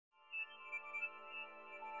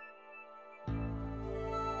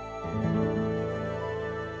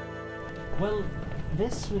Well,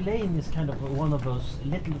 this lane is kind of one of those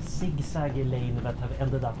little zigzaggy lanes that have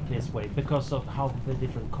ended up this way because of how the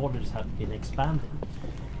different colleges have been expanding.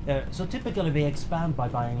 So typically we expand by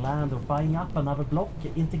buying land or buying up another block,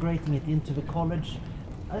 integrating it into the college,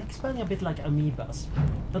 expanding a bit like amoebas.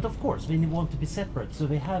 But of course we want to be separate, so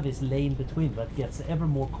we have this lane between that gets ever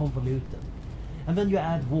more convoluted. And then you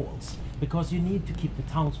add walls, because you need to keep the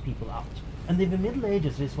townspeople out. And in the Middle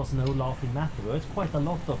Ages this was no laughing matter. There was quite a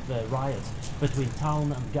lot of riots between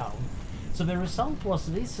town and gown. So the result was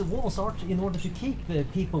these walls are in order to keep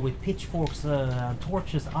people with pitchforks and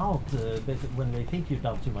torches out when they think you've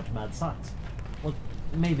done too much mad science. Well,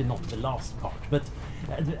 maybe not the last part, but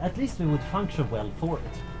at least they would function well for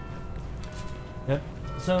it.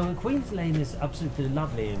 So Queen's Lane is absolutely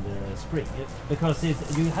lovely in the spring because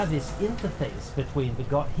you have this interface between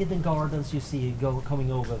the hidden gardens you see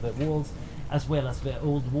coming over the walls, as well as the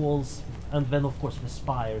old walls, and then of course the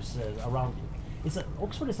spires around you.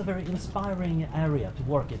 Oxford is a very inspiring area to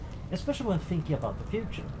work in, especially when thinking about the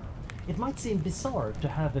future. It might seem bizarre to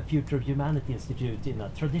have a Future of Humanity Institute in a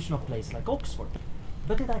traditional place like Oxford,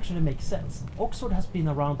 but it actually makes sense. Oxford has been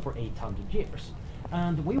around for 800 years,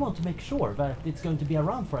 and we want to make sure that it's going to be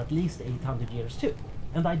around for at least 800 years too.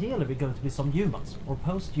 And ideally we're going to be some humans, or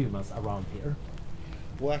post-humans around here.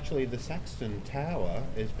 Well, actually the Saxon Tower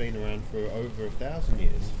has been around for over 1,000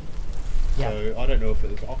 years. Yeah. So I don't know if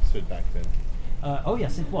it was Oxford back then. Oh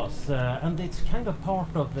yes, it was, and it's kind of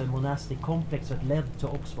part of the monastic complex that led to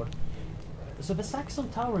Oxford. So the Saxon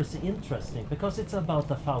Tower is interesting because it's about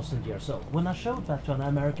 1,000 years old. When I showed that to an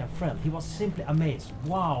American friend, he was simply amazed.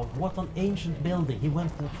 Wow, what an ancient building. He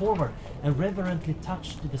went forward and reverently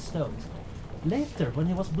touched the stones. Later, when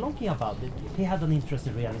he was blogging about it, he had an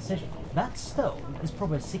interesting realization. That stone is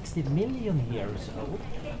probably 60 million years old,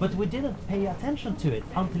 but we didn't pay attention to it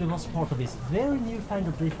until it was part of this very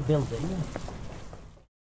newfangled building.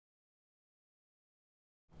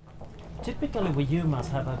 Typically we humans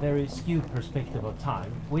have a very skewed perspective of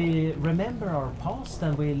time. We remember our past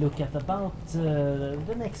and we look at about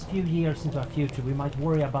the next few years into our future. We might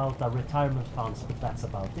worry about our retirement funds, but that's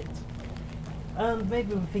about it. And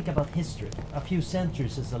maybe we think about history. A few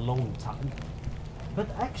centuries is a long time. But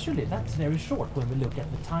actually that's very short when we look at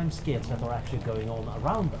the time scales that are actually going on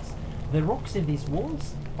around us. The rocks in these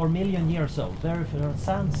walls are 1 million years old. They're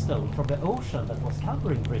sandstone from the ocean that was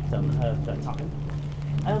covering Britain at that time.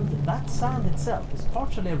 And that sand itself is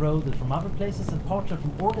partially eroded from other places and partially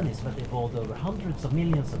from organisms that evolved over hundreds of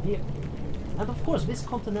millions of years. And of course this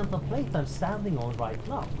continental plate I'm standing on right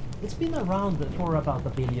now, it's been around for about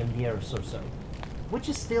 1 billion years or so, which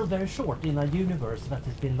is still very short in a universe that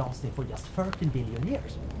has been lasting for just 13 billion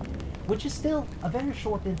years, which is still a very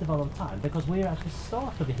short interval of time because we're at the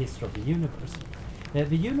start of the history of the universe.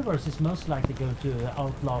 The universe is most likely going to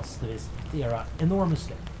outlast this era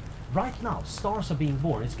enormously. Right now, stars are being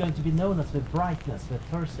born. It's going to be known as the brightness, the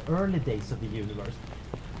first early days of the universe.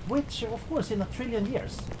 Which, of course, in 1 trillion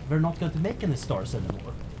years, we're not going to make any stars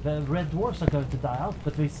anymore. The red dwarfs are going to die out,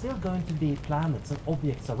 but there's still going to be planets and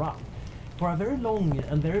objects around. For a very long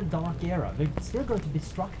and very dark era, there's still going to be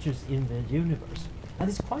structures in the universe. And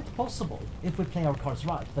it's quite possible, if we play our cards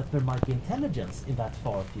right, that there might be intelligence in that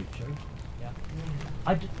far future.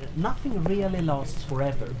 Yeah. Nothing really lasts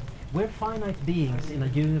forever. We're finite beings in a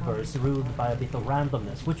universe ruled by a bit of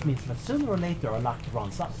randomness, which means that sooner or later our luck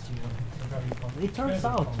runs out. It turns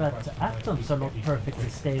out that atoms are not perfectly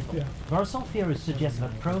stable. There are some theories suggest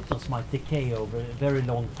that protons might decay over very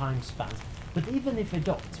long time spans, but even if they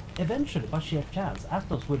don't, eventually by sheer chance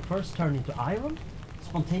atoms will first turn into iron,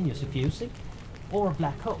 spontaneously fusing, or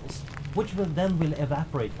black holes, which will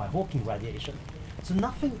evaporate by Hawking radiation. So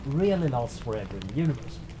nothing really lasts forever in the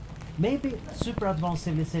universe. Maybe super advanced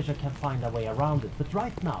civilization can find a way around it, but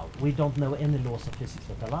right now we don't know any laws of physics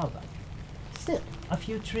that allow that. Still, a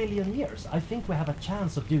few trillion years, I think we have a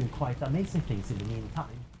chance of doing quite amazing things in the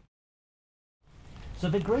meantime. So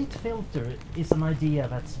the Great Filter is an idea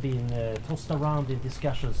that's been tossed around in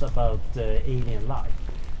discussions about alien life.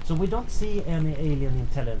 So we don't see any alien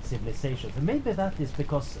intelligent civilizations, and maybe that is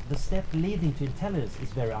because the step leading to intelligence is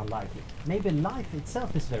very unlikely. Maybe life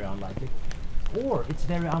itself is very unlikely. Or it's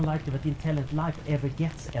very unlikely that intelligent life ever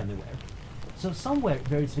gets anywhere. So somewhere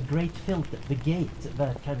there is the Great Filter, the gate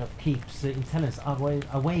that kind of keeps intelligence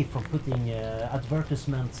away from putting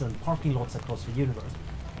advertisements and parking lots across the universe.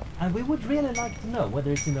 And we would really like to know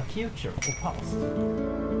whether it's in the future or past.